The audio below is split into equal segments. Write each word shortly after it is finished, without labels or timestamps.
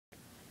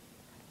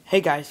Hey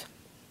guys,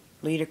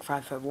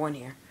 Leadic551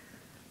 here,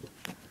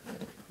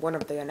 one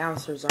of the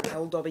announcers on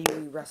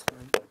LWE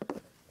Wrestling,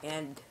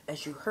 and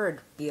as you heard,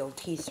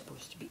 BLT is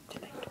supposed to be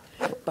tonight,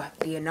 but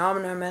the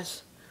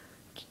anonymous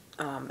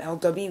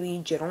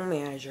LWE general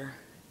manager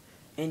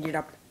ended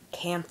up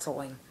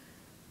canceling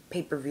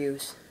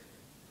pay-per-views,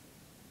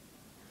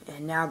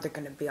 and now they're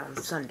going to be on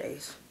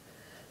Sundays.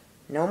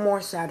 No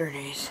more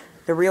Saturdays,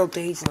 the real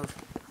days of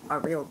a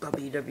real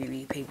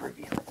WWE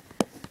pay-per-view.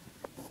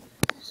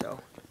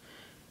 So,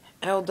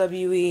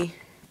 LWE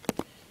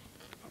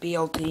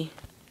BLT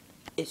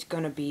is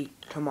gonna be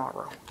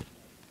tomorrow.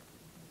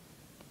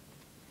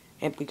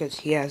 And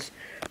because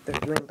they're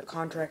doing the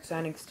contract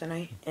signings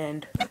tonight,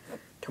 and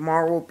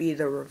tomorrow will be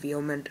the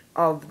revealment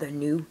of the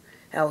new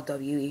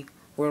LWE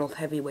World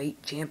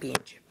Heavyweight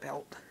Championship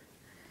belt.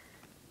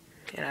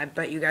 And I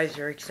bet you guys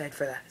are excited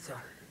for that, so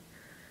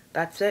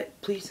that's it.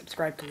 Please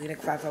subscribe to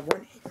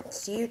Leadic551 and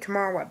see you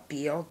tomorrow at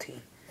BLT.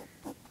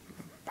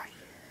 Bye.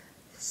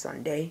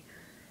 Sunday,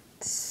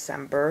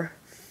 December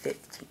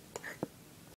 15th.